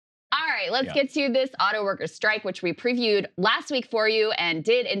right, let's get to this auto workers strike, which we previewed last week for you and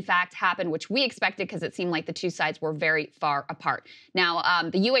did, in fact, happen, which we expected because it seemed like the two sides were very far apart. Now,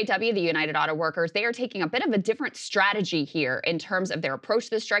 the UAW, the United Auto Workers, they are taking a bit of a different strategy here in terms of their approach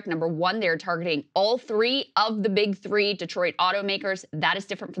to the strike. Number one, they're targeting all three of the big three Detroit automakers. That is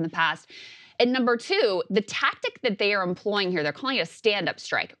different from the past. And number two, the tactic that they are employing here, they're calling it a stand-up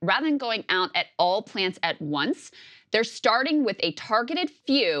strike. Rather than going out at all plants at once, they're starting with a targeted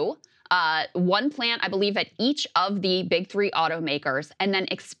few, one plant, I believe, at each of the big three automakers, and then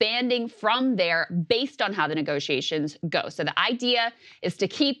expanding from there based on how the negotiations go. So the idea is to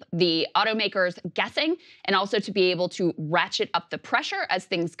keep the automakers guessing and also to be able to ratchet up the pressure as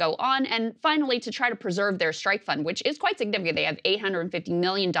things go on, and finally to try to preserve their strike fund, which is quite significant. They have $850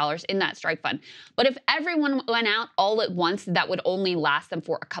 million in that strike fund. But if everyone went out all at once, that would only last them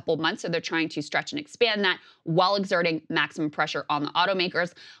for a couple months. So they're trying to stretch and expand that while exerting maximum pressure on the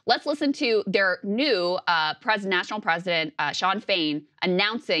automakers. Let's listen to their new national president, Shawn Fain,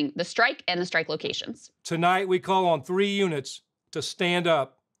 announcing the strike and the strike locations. Tonight, we call on 3 units to stand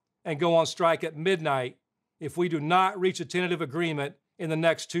up and go on strike at midnight if we do not reach a tentative agreement in the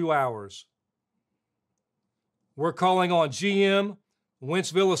next 2 hours. We're calling on GM,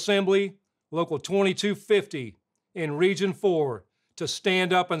 Wentzville Assembly, Local 2250 in Region 4 to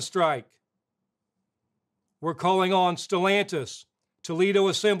stand up and strike. We're calling on Stellantis, Toledo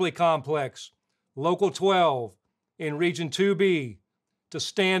Assembly Complex, Local 12 in Region 2B to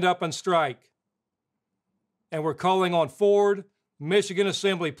stand up and strike. And we're calling on Ford, Michigan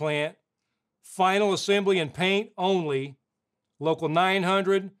Assembly Plant, Final Assembly and Paint only, Local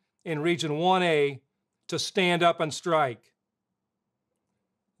 900 in Region 1A to stand up and strike.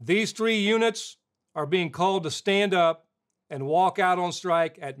 These 3 units are being called to stand up and walk out on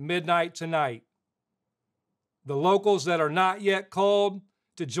strike at midnight tonight. The locals that are not yet called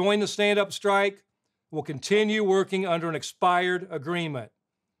to join the stand-up strike will continue working under an expired agreement.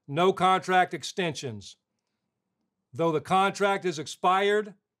 No contract extensions. Though the contract is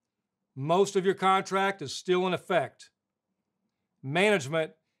expired, most of your contract is still in effect.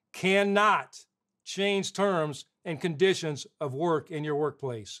 Management cannot change terms and conditions of work in your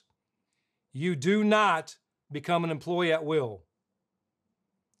workplace. You do not become an employee at will.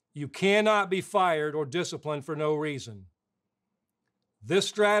 You cannot be fired or disciplined for no reason. This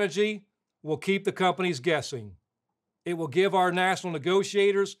strategy will keep the companies guessing. It will give our national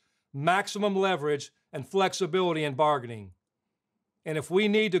negotiators maximum leverage and flexibility in bargaining. And if we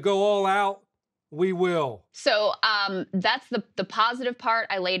need to go all out, we will. So that's the positive part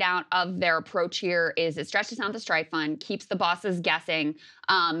I laid out of their approach here is it stretches out the strike fund, keeps the bosses guessing,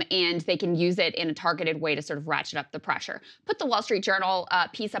 and they can use it in a targeted way to sort of ratchet up the pressure. Put the Wall Street Journal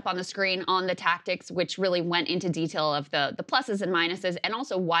piece up on the screen on the tactics, which really went into detail of the pluses and minuses and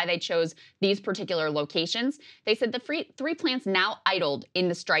also why they chose these particular locations. They said the 3 plants now idled in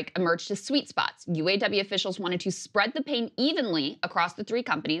the strike emerged as sweet spots. UAW officials wanted to spread the pain evenly across the 3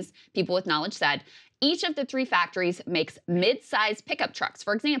 companies, people with knowledge said. Each of the 3 factories makes mid-size pickup trucks.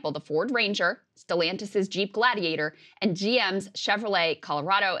 For example, the Ford Ranger, Stellantis' Jeep Gladiator, and GM's Chevrolet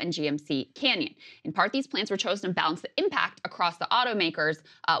Colorado and GMC Canyon. In part, these plants were chosen to balance the impact across the automakers.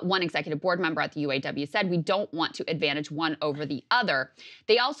 One executive board member at the UAW said, "We don't want to advantage one over the other."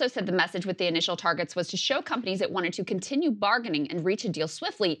 They also said the message with the initial targets was to show companies that wanted to continue bargaining and reach a deal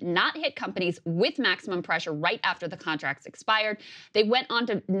swiftly, not hit companies with maximum pressure right after the contracts expired. They went on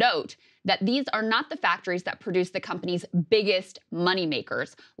to note that these are not the factories that produce the company's biggest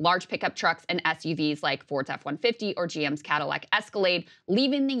moneymakers, large pickup trucks and SUVs like Ford's F-150 or GM's Cadillac Escalade,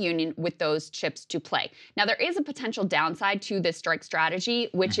 leaving the union with those chips to play. Now, there is a potential downside to this strike strategy,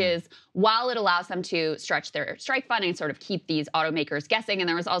 which is while it allows them to stretch their strike fund and sort of keep these automakers guessing, and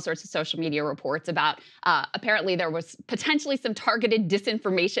there was all sorts of social media reports about apparently there was potentially some targeted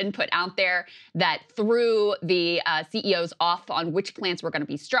disinformation put out there that threw the CEOs off on which plants were going to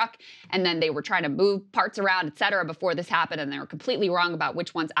be struck. And then they were trying to move parts around, et cetera, before this happened, and they were completely wrong about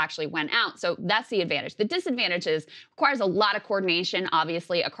which ones actually went out. So that's the advantage. The disadvantage is requires a lot of coordination,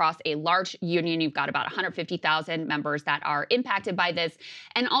 obviously, across a large union. You've got about 150,000 members that are impacted by this.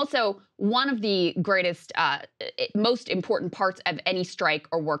 And also, one of the greatest, most important parts of any strike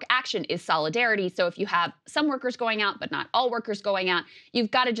or work action is solidarity. So if you have some workers going out, but not all workers going out,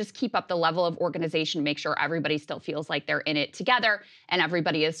 you've got to just keep up the level of organization, make sure everybody still feels like they're in it together, and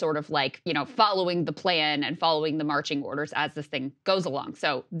everybody is sort of like, you know, following the plan and following the marching orders as this thing goes along.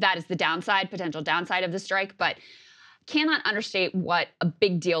 So that is the downside, potential downside of the strike. But cannot understate what a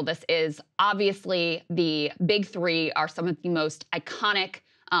big deal this is. Obviously, the big 3 are some of the most iconic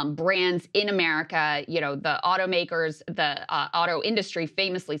brands in America. You know, the automakers, the auto industry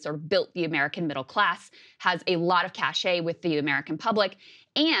famously sort of built the American middle class, has a lot of cachet with the American public.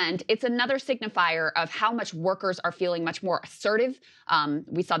 And it's another signifier of how much workers are feeling much more assertive.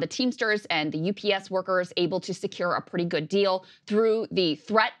 We saw the Teamsters and the UPS workers able to secure a pretty good deal through the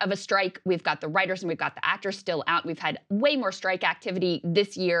threat of a strike. We've got the writers and we've got the actors still out. We've had way more strike activity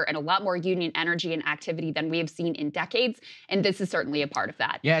this year and a lot more union energy and activity than we have seen in decades. And this is certainly a part of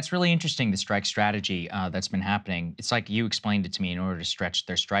that. Yeah, it's really interesting, the strike strategy that's been happening. It's like you explained it to me in order to stretch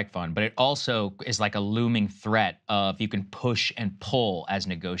their strike fund, but it also is like a looming threat of you can push and pull as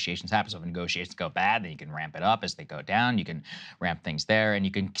negotiations happen. So if negotiations go bad, then you can ramp it up. As they go down, you can ramp things there, and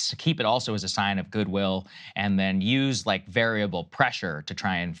you can keep it also as a sign of goodwill, and then use like variable pressure to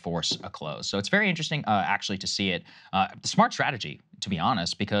try and force a close. So it's very interesting actually to see it. Smart strategy, to be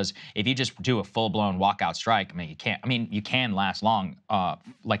honest, because if you just do a full-blown walkout strike, I mean, you can't. I mean, you can last long,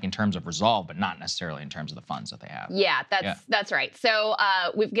 like in terms of resolve, but not necessarily in terms of the funds that they have. Yeah, that's right. So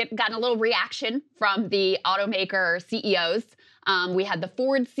we've gotten a little reaction from the automaker CEOs. We had the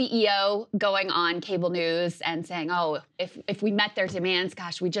Ford CEO going on cable news and saying, "Oh, if we met their demands,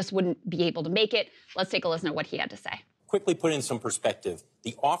 gosh, we just wouldn't be able to make it." Let's take a listen to what he had to say. Quickly put in some perspective,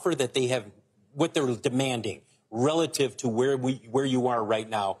 the offer that they have, what they're demanding relative to where you are right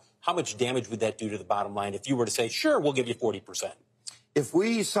now, how much damage would that do to the bottom line if you were to say, sure, we'll give you 40%? If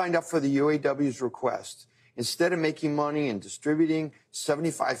we signed up for the UAW's request, instead of making money and distributing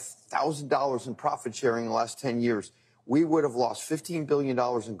 $75,000 in profit sharing in the last 10 years, we would have lost $15 billion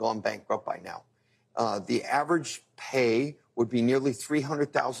and gone bankrupt by now. The average pay would be nearly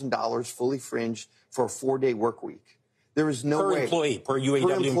 $300,000 fully fringed for a 4-day work week. There is no way. Per employee, per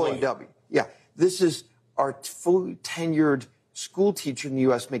UAW employee. Yeah. This is our fully tenured school teacher in the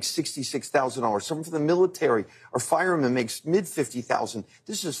U.S. makes $66,000. Someone from the military or fireman makes mid-50,000.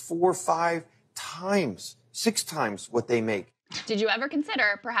 This is 4 or 5 times, 6 times what they make. Did you ever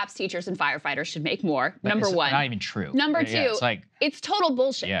consider perhaps teachers and firefighters should make more? Number one. Not even true. Number two, it's like, it's total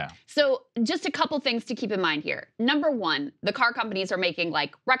bullshit. Yeah. So just a couple things to keep in mind here. Number one, the car companies are making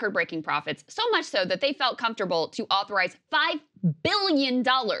like record-breaking profits, so much so that they felt comfortable to authorize $5 billion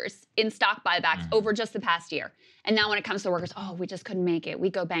in stock buybacks over just the past year. And now when it comes to workers, oh, we just couldn't make it. We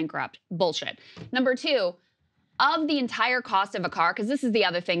go bankrupt. Bullshit. Number two, of the entire cost of a car, because this is the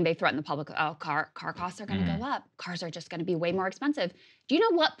other thing they threaten the public, oh, car costs are going to go up. Cars are just going to be way more expensive. Do you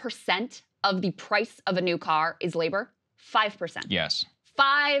know what percent of the price of a new car is labor? 5%. yes.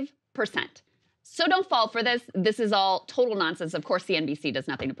 5%. So don't fall for this. This is all total nonsense. Of course, CNBC does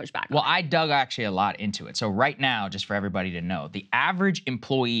nothing to push back on Well, it. I dug actually a lot into it. So right now, just for everybody to know, the average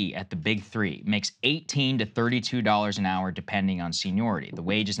employee at the big three makes $18 to $32 an hour depending on seniority. The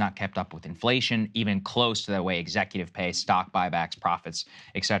wage is not kept up with inflation, even close to the way executive pay, stock buybacks, profits,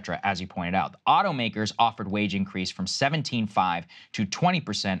 etc., as you pointed out. The automakers offered wage increase from 17.5 to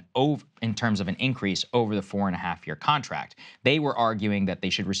 20% over in terms of an increase over the 4.5-year contract. They were arguing that they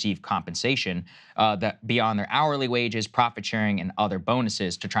should receive compensation that beyond their hourly wages, profit sharing, and other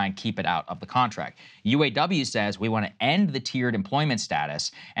bonuses to try and keep it out of the contract. UAW says we want to end the tiered employment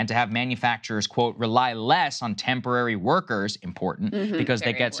status and to have manufacturers, quote, rely less on temporary workers, important, because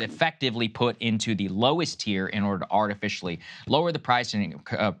that gets effectively put into the lowest tier in order to artificially lower the price and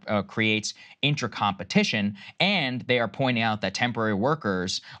creates intra-competition. And they are pointing out that temporary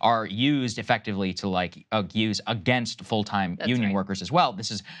workers are used effectively to use against full-time union workers as well.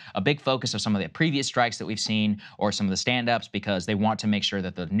 This is a big focus of some of the previous strikes that we've seen or some of the stand-ups because they want to make sure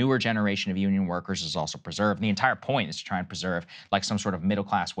that the newer generation of union workers is also preserved. And the entire point is to try and preserve like some sort of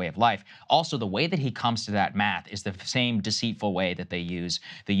middle-class way of life. Also, the way that he comes to that math is the same deceitful way that they use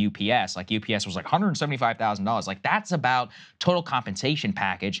the UPS. Like UPS was like $175,000. Like that's about total compensation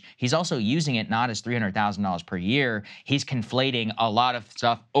package. He's also using it not as $300,000 per year. He's conflating a lot of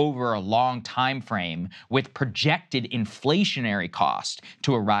stuff over a long time frame with projected inflationary cost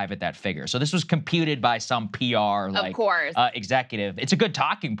to arrive at that figure. So this was computed by some PR executive. It's a good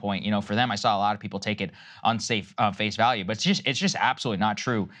talking point, for them. I saw a lot of people take it on face value, but it's just absolutely not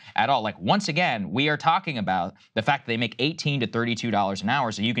true at all. Like once again, we are talking about the fact that they make $18 to $32 an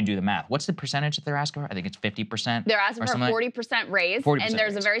hour, so you can do the math. What's the percentage that they're asking for? I think it's 50%. They're asking for a 40% raise, 40% and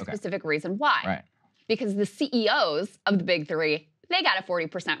there's a very specific reason why. Right. Because the CEOs of the big three, they got a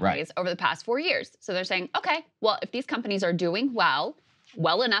 40% raise over the past 4 years. So they're saying, okay, well, if these companies are doing well,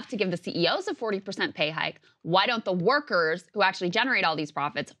 well enough to give the CEOs a 40% pay hike? Why don't the workers who actually generate all these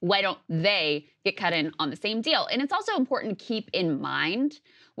profits, why don't they get cut in on the same deal? And it's also important to keep in mind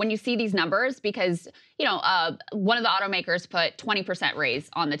when you see these numbers because, one of the automakers put 20% raise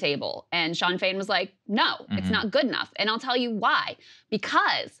on the table. And Sean Fain was like, no, it's not good enough. And I'll tell you why.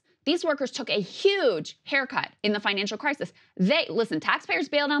 Because these workers took a huge haircut in the financial crisis. Taxpayers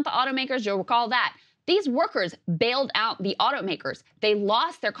bailed out the automakers. You'll recall that. These workers bailed out the automakers. They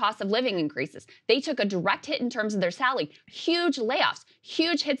lost their cost of living increases. They took a direct hit in terms of their salary, huge layoffs,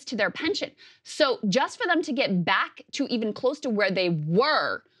 huge hits to their pension. So just for them to get back to even close to where they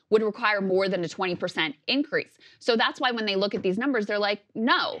were would require more than a 20% increase. So that's why when they look at these numbers, they're like,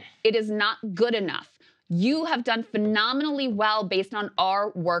 no, it is not good enough. You have done phenomenally well based on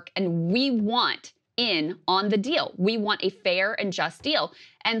our work, and we want in on the deal. We want a fair and just deal.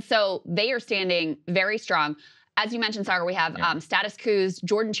 And so they are standing very strong. As you mentioned, Saagar, we have Status Quo's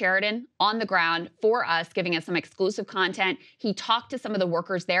Jordan Sheridan on the ground for us, giving us some exclusive content. He talked to some of the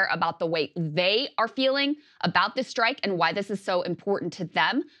workers there about the way they are feeling about this strike and why this is so important to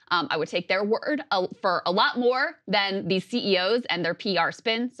them. I would take their word for a lot more than the CEOs and their PR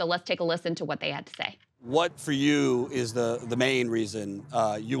spin. So let's take a listen to what they had to say. What for you is the main reason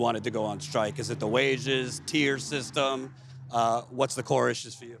you wanted to go on strike? Is it the wages, tier system? What's the core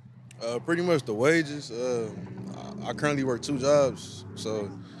issues for you? Pretty much the wages. I currently work 2 jobs,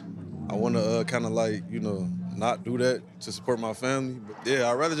 so I want to kind of not do that to support my family. But yeah,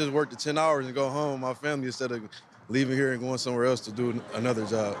 I'd rather just work the 10 hours and go home with my family instead of leaving here and going somewhere else to do another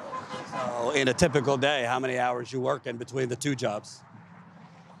job. So in a typical day, how many hours you work in between the 2 jobs?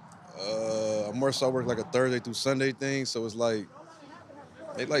 More so I work like a Thursday through Sunday thing, so it's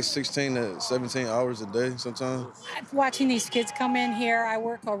maybe 16 to 17 hours a day sometimes. Watching these kids come in here, I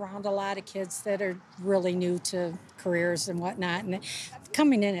work around a lot of kids that are really new to careers and whatnot, and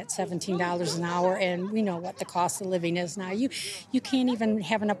coming in at $17 an hour, and we know what the cost of living is now. You can't even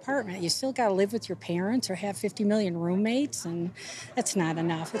have an apartment. You still got to live with your parents or have 50 million roommates, and that's not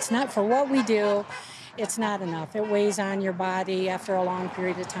enough. It's not for what we do. It's not enough. It weighs on your body after a long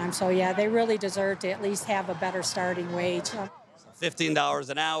period of time. So, yeah, they really deserve to at least have a better starting wage. $15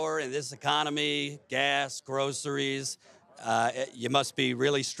 an hour in this economy, gas, groceries. You must be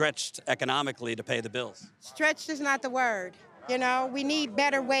really stretched economically to pay the bills. Stretched is not the word. We need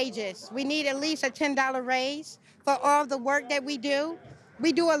better wages. We need at least a $10 raise for all the work that we do.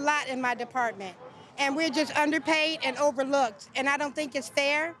 We do a lot in my department, and we're just underpaid and overlooked. And I don't think it's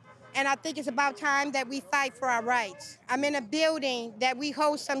fair. And I think it's about time that we fight for our rights. I'm in a building that we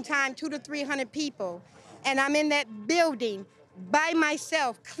host sometimes 200 to 300 people. And I'm in that building by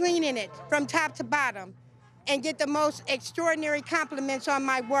myself, cleaning it from top to bottom, and get the most extraordinary compliments on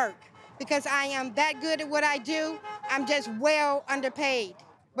my work. Because I am that good at what I do, I'm just well underpaid.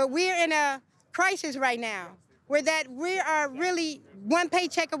 But we're in a crisis right now, where we are really one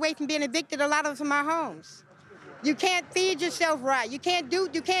paycheck away from being evicted, a lot of us from our homes. You can't feed yourself right. You can't do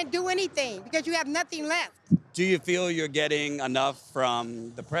anything because you have nothing left. Do you feel you're getting enough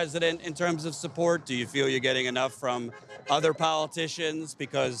from the president in terms of support? Do you feel you're getting enough from other politicians?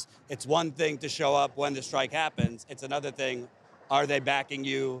 Because it's one thing to show up when the strike happens. It's another thing, are they backing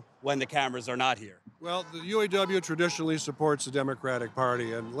you when the cameras are not here? Well, the UAW traditionally supports the Democratic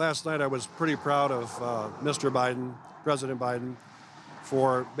Party. And last night I was pretty proud of Mr. Biden, President Biden,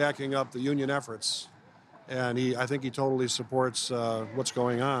 for backing up the union efforts. And I think he totally supports what's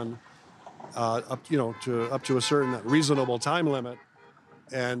going on up to a certain reasonable time limit.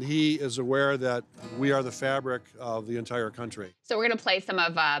 And he is aware that we are the fabric of the entire country. So we're going to play some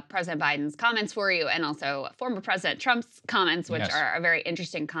of President Biden's comments for you, and also former President Trump's comments, which are a very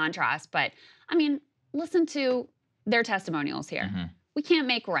interesting contrast. But I mean, listen to their testimonials here. We can't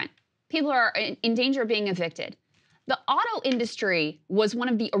make rent. People are in danger of being evicted. The auto industry was one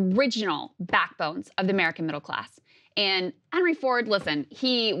of the original backbones of the American middle class. And Henry Ford, listen,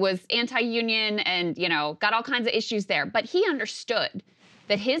 he was anti-union and, got all kinds of issues there. But he understood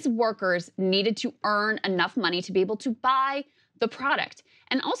that his workers needed to earn enough money to be able to buy the product.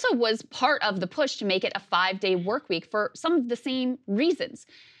 And also was part of the push to make it a 5-day work week for some of the same reasons.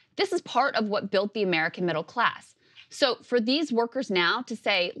 This is part of what built the American middle class. So for these workers now to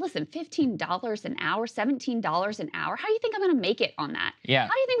say, listen, $15 an hour, $17 an hour, how do you think I'm going to make it on that? Yeah.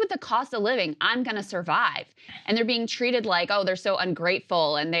 How do you think with the cost of living I'm going to survive? And they're being treated like, oh, they're so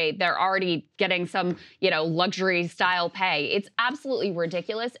ungrateful and they're already getting some, luxury style pay. It's absolutely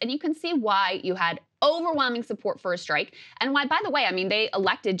ridiculous. And you can see why you had overwhelming support for a strike. And why, by the way, I mean, they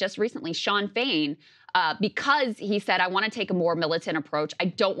elected just recently Sean Fain because he said, I want to take a more militant approach. I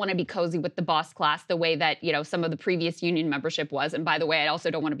don't want to be cozy with the boss class the way that, you know, some of the previous union membership was. And by the way, I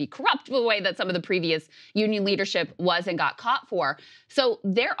also don't want to be corrupt the way that some of the previous union leadership was and got caught for. So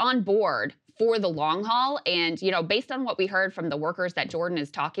they're on board for the long haul. And, you know, based on what we heard from the workers that Jordan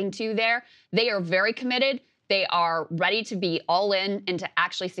is talking to there, they are very committed. They are ready to be all in and to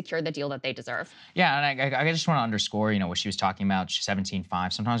actually secure the deal that they deserve. Yeah, and I just want to underscore, you know, what she was talking about,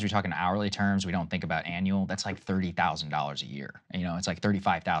 17.5. Sometimes we talk in hourly terms. We don't think about annual. That's like $30,000 a year. You know, it's like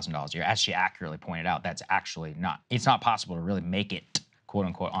 $35,000 a year. As she accurately pointed out, that's actually not. It's not possible to really make it, quote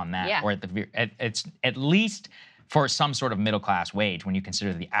unquote, on that. Yeah. Or it's at least for some sort of middle-class wage when you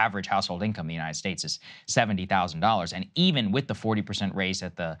consider the average household income in the United States is $70,000. And even with the 40% raise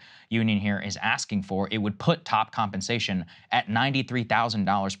that the union here is asking for, it would put top compensation at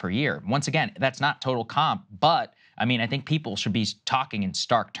 $93,000 per year. Once again, that's not total comp, but I mean, I think people should be talking in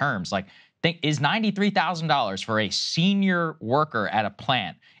stark terms. Like, is $93,000 for a senior worker at a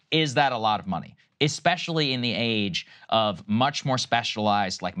plant, is that a lot of money? Especially in the age of much more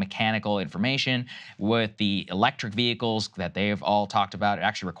specialized, like mechanical information with the electric vehicles that they've all talked about. It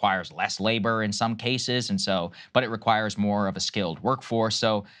actually requires less labor in some cases, and so, but it requires more of a skilled workforce.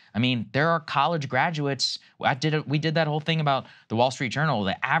 So, I mean, there are college graduates. We did that whole thing about the Wall Street Journal.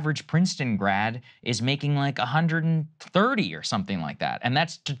 The average Princeton grad is making like 130 or something like that, and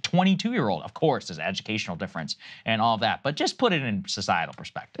that's to 22-year-old. Of course, there's an educational difference and all of that, but just put it in societal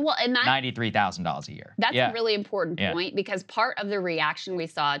perspective. Well, and that $93,000 a year. That's a really important Yeah. point, because part of the reaction we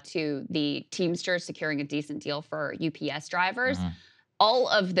saw to the Teamsters securing a decent deal for UPS drivers, all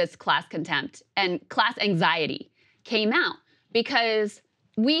of this class contempt and class anxiety came out because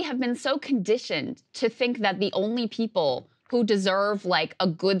we have been so conditioned to think that the only people who deserve like a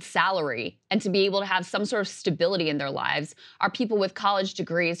good salary and to be able to have some sort of stability in their lives are people with college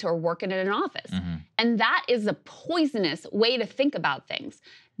degrees who are working in an office. And that is a poisonous way to think about things.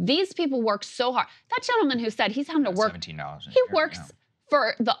 These people work so hard. That gentleman who said he's having to work, $17 he works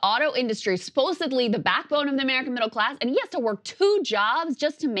for the auto industry, supposedly the backbone of the American middle class, and he has to work 2 jobs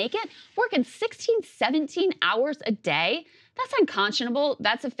just to make it, working 16, 17 hours a day. That's unconscionable.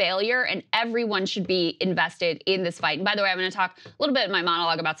 That's a failure, and everyone should be invested in this fight. And by the way, I'm going to talk a little bit in my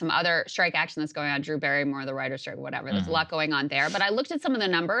monologue about some other strike action that's going on, Drew Barrymore, the writer's strike, whatever. There's a lot going on there. But I looked at some of the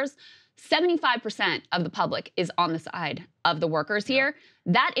numbers. 75% of the public is on the side of the workers here.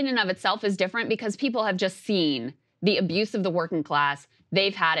 That in and of itself is different because people have just seen the abuse of the working class.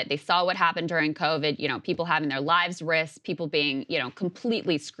 They've had it. They saw what happened during COVID, you know, people having their lives risked, people being, you know,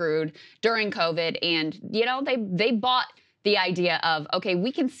 completely screwed during COVID. And, you know, they bought the idea of, okay,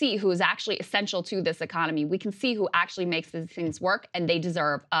 we can see who is actually essential to this economy. We can see who actually makes these things work, and they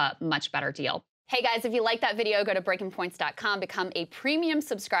deserve a much better deal. Hey guys, if you like that video, go to breakingpoints.com, become a premium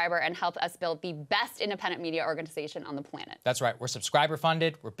subscriber, and help us build the best independent media organization on the planet. That's right. We're subscriber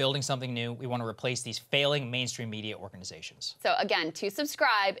funded. We're building something new. We want to replace these failing mainstream media organizations. So again, to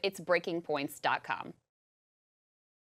subscribe, it's breakingpoints.com.